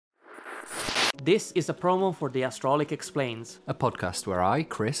This is a promo for The Astraholic Explains. A podcast where I,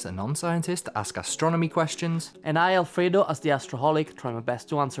 Chris, a non-scientist, ask astronomy questions. And I, Alfredo, as the Astraholic, try my best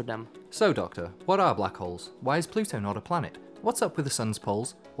to answer them. So, Doctor, what are black holes? Why is Pluto not a planet? What's up with the sun's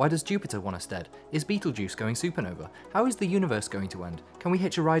poles? Why does Jupiter want us dead? Is Betelgeuse going supernova? How is the universe going to end? Can we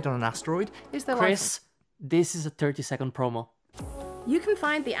hitch a ride on an asteroid? Is there Chris, this is a 30-second promo. You can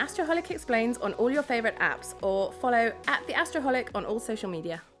find The Astraholic Explains on all your favourite apps or follow @TheAstraholic on all social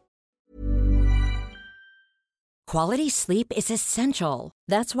media. Quality sleep is essential.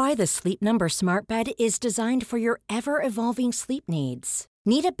 That's why the Sleep Number Smart Bed is designed for your ever-evolving sleep needs.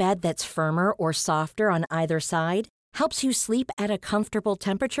 Need a bed that's firmer or softer on either side? Helps you sleep at a comfortable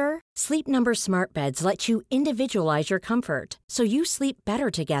temperature? Sleep Number Smart Beds let you individualize your comfort, so you sleep better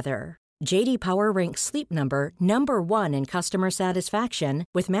together. J.D. Power ranks Sleep Number number 1 in customer satisfaction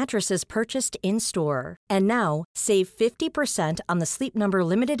with mattresses purchased in-store. And now, save 50% on the Sleep Number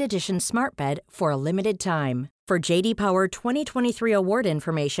Limited Edition Smart Bed for a limited time. For J.D. Power 2023 award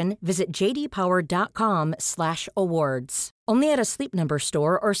information, visit jdpower.com/awards. Only at a Sleep Number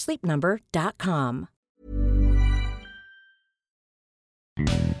store or sleepnumber.com.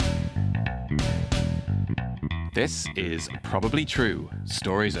 This is Probably True,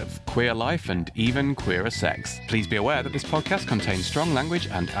 stories of queer life and even queerer sex. Please be aware that this podcast contains strong language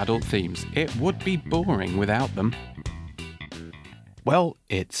and adult themes. It would be boring without them. Well,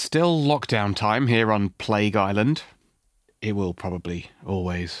 it's still lockdown time here on Plague Island. It will probably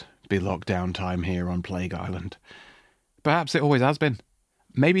always be lockdown time here on Plague Island. Perhaps it always has been.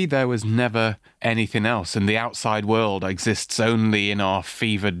 Maybe there was never anything else and the outside world exists only in our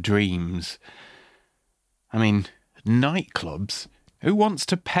fevered dreams. I mean, nightclubs? Who wants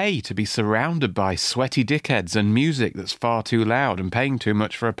to pay to be surrounded by sweaty dickheads and music that's far too loud and paying too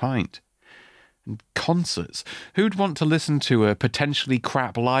much for a pint? And concerts? Who'd want to listen to a potentially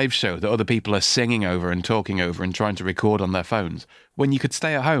crap live show that other people are singing over and talking over and trying to record on their phones, when you could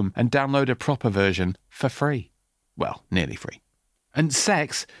stay at home and download a proper version for free? Well, nearly free. And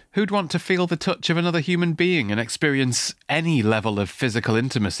sex? Who'd want to feel the touch of another human being and experience any level of physical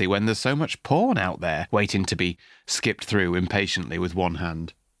intimacy when there's so much porn out there waiting to be skipped through impatiently with one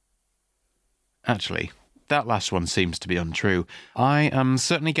hand? Actually, that last one seems to be untrue. I am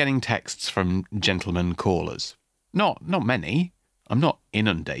certainly getting texts from gentlemen callers. Not many. I'm not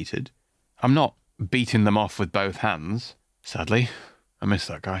inundated. I'm not beating them off with both hands. Sadly, I miss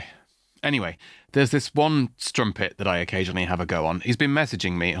that guy. Anyway, there's this one strumpet that I occasionally have a go on. He's been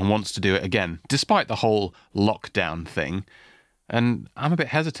messaging me and wants to do it again, despite the whole lockdown thing. And I'm a bit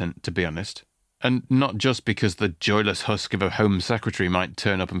hesitant, to be honest. And not just because the joyless husk of a Home Secretary might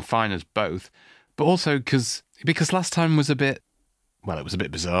turn up and fine us both, but also because last time was a bit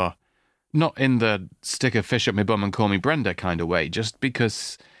bizarre. Not in the stick a fish up my bum and call me Brenda kind of way, just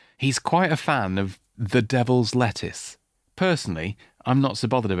because he's quite a fan of the devil's lettuce. Personally, I'm not so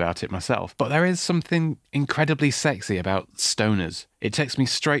bothered about it myself, but there is something incredibly sexy about stoners. It takes me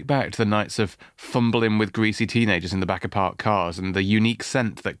straight back to the nights of fumbling with greasy teenagers in the back of parked cars and the unique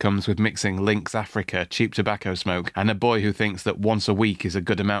scent that comes with mixing Lynx Africa, cheap tobacco smoke, and a boy who thinks that once a week is a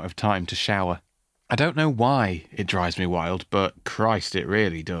good amount of time to shower. I don't know why it drives me wild, but Christ, it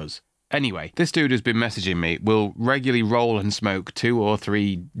really does. Anyway, this dude who's been messaging me will regularly roll and smoke 2 or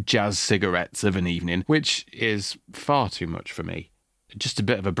 3 jazz cigarettes of an evening, which is far too much for me. Just a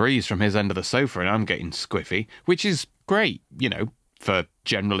bit of a breeze from his end of the sofa and I'm getting squiffy, which is great, for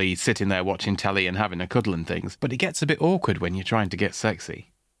generally sitting there watching telly and having a cuddle and things, but it gets a bit awkward when you're trying to get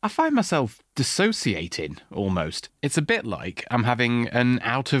sexy. I find myself dissociating, almost. It's a bit like I'm having an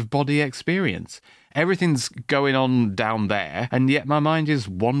out-of-body experience. Everything's going on down there, and yet my mind is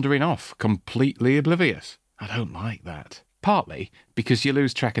wandering off, completely oblivious. I don't like that. Partly because you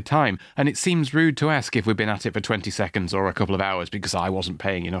lose track of time, and it seems rude to ask if we've been at it for 20 seconds or a couple of hours because I wasn't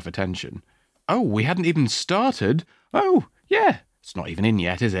paying enough attention. Oh, we hadn't even started? Oh, yeah. It's not even in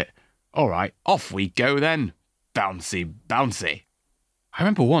yet, is it? All right, off we go then. Bouncy, bouncy. I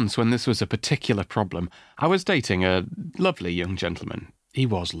remember once when this was a particular problem. I was dating a lovely young gentleman. He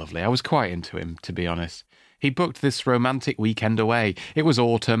was lovely. I was quite into him, to be honest. He booked this romantic weekend away. It was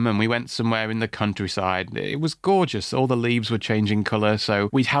autumn and we went somewhere in the countryside. It was gorgeous. All the leaves were changing colour, so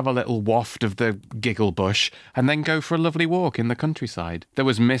we'd have a little waft of the giggle bush and then go for a lovely walk in the countryside. There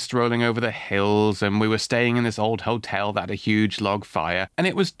was mist rolling over the hills and we were staying in this old hotel that had a huge log fire, and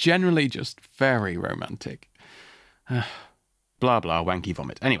it was generally just very romantic. Blah, blah, wanky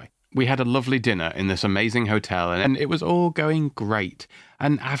vomit. Anyway, we had a lovely dinner in this amazing hotel and it was all going great.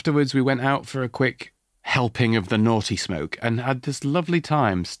 And afterwards we went out for a quick helping of the naughty smoke and had this lovely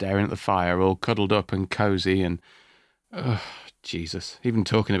time staring at the fire, all cuddled up and cosy and Jesus, even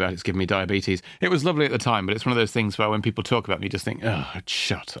talking about it's giving me diabetes. It was lovely at the time, but it's one of those things where when people talk about me, you just think, oh,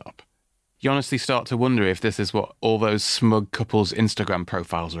 shut up. You honestly start to wonder if this is what all those smug couples' Instagram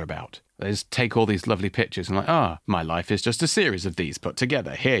profiles are about. They just take all these lovely pictures and my life is just a series of these put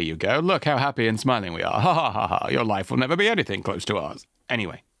together. Here you go. Look how happy and smiling we are. Ha ha ha ha. Your life will never be anything close to ours.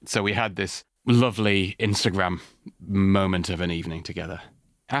 Anyway, so we had this lovely Instagram moment of an evening together.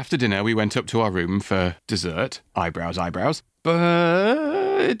 After dinner, we went up to our room for dessert. Eyebrows.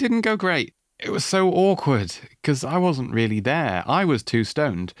 But it didn't go great. It was so awkward, because I wasn't really there. I was too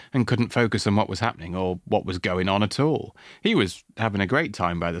stoned and couldn't focus on what was happening or what was going on at all. He was having a great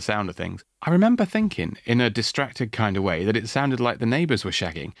time by the sound of things. I remember thinking, in a distracted kind of way, that it sounded like the neighbours were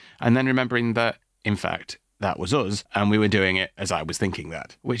shagging, and then remembering that, in fact, that was us, and we were doing it as I was thinking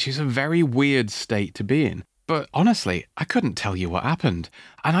that, which is a very weird state to be in. But honestly, I couldn't tell you what happened.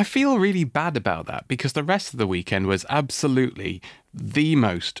 And I feel really bad about that because the rest of the weekend was absolutely the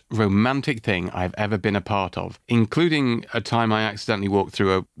most romantic thing I've ever been a part of, including a time I accidentally walked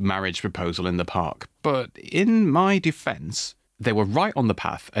through a marriage proposal in the park. But in my defence, they were right on the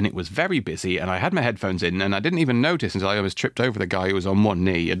path and it was very busy and I had my headphones in and I didn't even notice until I almost tripped over the guy who was on one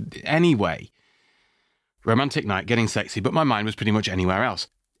knee. Anyway, romantic night, getting sexy, but my mind was pretty much anywhere else.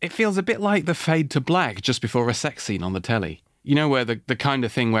 It feels a bit like the fade to black just before a sex scene on the telly. You know, where the kind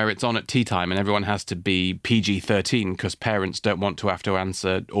of thing where it's on at tea time and everyone has to be PG-13 because parents don't want to have to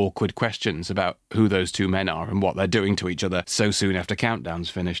answer awkward questions about who those two men are and what they're doing to each other so soon after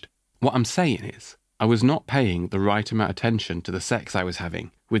countdown's finished. What I'm saying is, I was not paying the right amount of attention to the sex I was having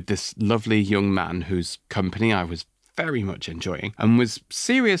with this lovely young man whose company I was very much enjoying and was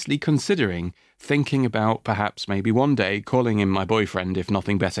seriously considering thinking about perhaps maybe one day calling him my boyfriend if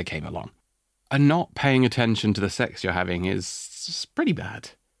nothing better came along. And not paying attention to the sex you're having is pretty bad.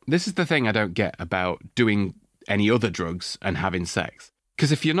 This is the thing I don't get about doing any other drugs and having sex.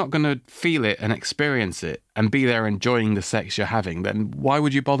 Because if you're not going to feel it and experience it and be there enjoying the sex you're having, then why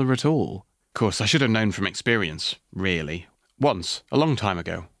would you bother at all? Of course, I should have known from experience, really. Once, a long time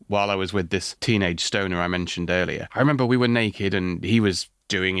ago, while I was with this teenage stoner I mentioned earlier, I remember we were naked and he was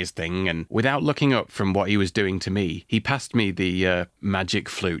doing his thing, and without looking up from what he was doing to me, he passed me the magic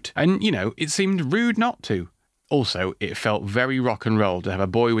flute. And, you know, it seemed rude not to. Also, it felt very rock and roll to have a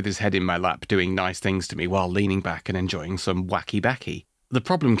boy with his head in my lap doing nice things to me while leaning back and enjoying some wacky backy. The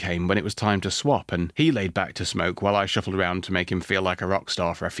problem came when it was time to swap, and he laid back to smoke while I shuffled around to make him feel like a rock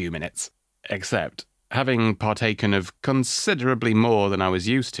star for a few minutes. Except, having partaken of considerably more than I was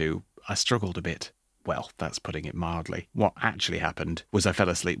used to, I struggled a bit. Well, that's putting it mildly. What actually happened was I fell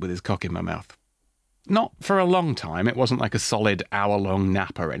asleep with his cock in my mouth. Not for a long time. It wasn't like a solid hour-long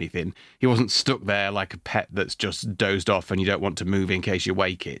nap or anything. He wasn't stuck there like a pet that's just dozed off and you don't want to move in case you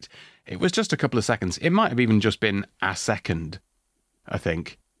wake it. It was just a couple of seconds. It might have even just been a second, I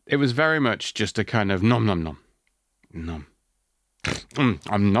think. It was very much just a kind of nom-nom-nom. Nom.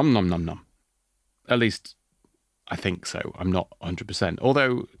 Nom-nom-nom-nom-nom. At least, I think so. I'm not 100%.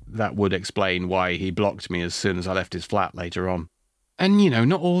 Although that would explain why he blocked me as soon as I left his flat later on. And, you know,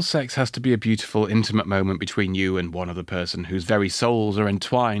 not all sex has to be a beautiful, intimate moment between you and one other person whose very souls are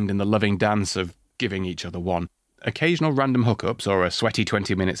entwined in the loving dance of giving each other one. Occasional random hookups or a sweaty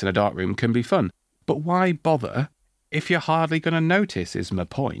 20 minutes in a dark room can be fun. But why bother if you're hardly going to notice, is my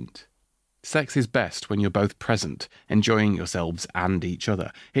point. Sex is best when you're both present, enjoying yourselves and each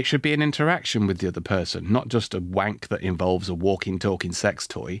other. It should be an interaction with the other person, not just a wank that involves a walking, talking sex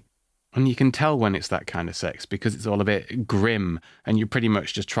toy. And you can tell when it's that kind of sex because it's all a bit grim and you're pretty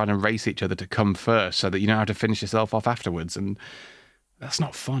much just trying to race each other to come first so that you know how to finish yourself off afterwards. And that's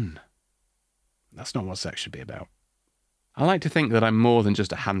not fun. That's not what sex should be about. I like to think that I'm more than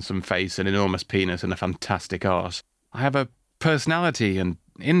just a handsome face, an enormous penis and a fantastic arse. I have a personality and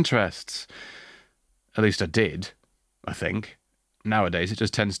interests. At least I did, I think. Nowadays it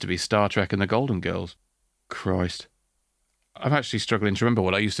just tends to be Star Trek and the Golden Girls. Christ. I'm actually struggling to remember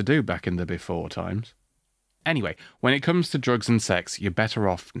what I used to do back in the before times. Anyway, when it comes to drugs and sex, you're better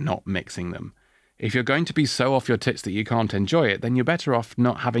off not mixing them. If you're going to be so off your tits that you can't enjoy it, then you're better off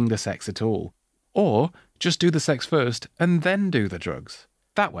not having the sex at all. Or just do the sex first and then do the drugs.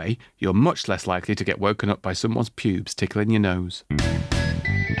 That way, you're much less likely to get woken up by someone's pubes tickling your nose.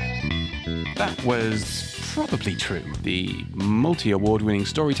 That was Probably True, the multi-award-winning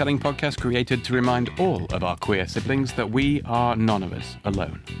storytelling podcast created to remind all of our queer siblings that we are none of us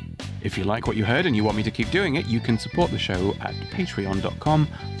alone. If you like what you heard and you want me to keep doing it, you can support the show at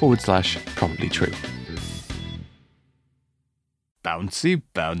patreon.com/probablytrue. Bouncy,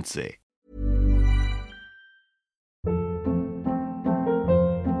 bouncy.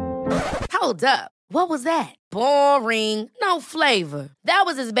 Hold up. What was that? Boring. No flavor. That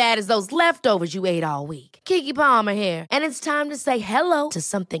was as bad as those leftovers you ate all week. Keke Palmer here, and it's time to say hello to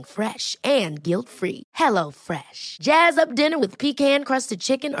something fresh and guilt-free. HelloFresh. Jazz up dinner with pecan-crusted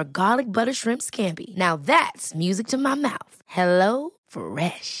chicken or garlic butter shrimp scampi. Now that's music to my mouth.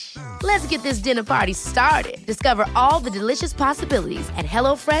 HelloFresh. Let's get this dinner party started. Discover all the delicious possibilities at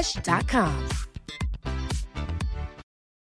HelloFresh.com.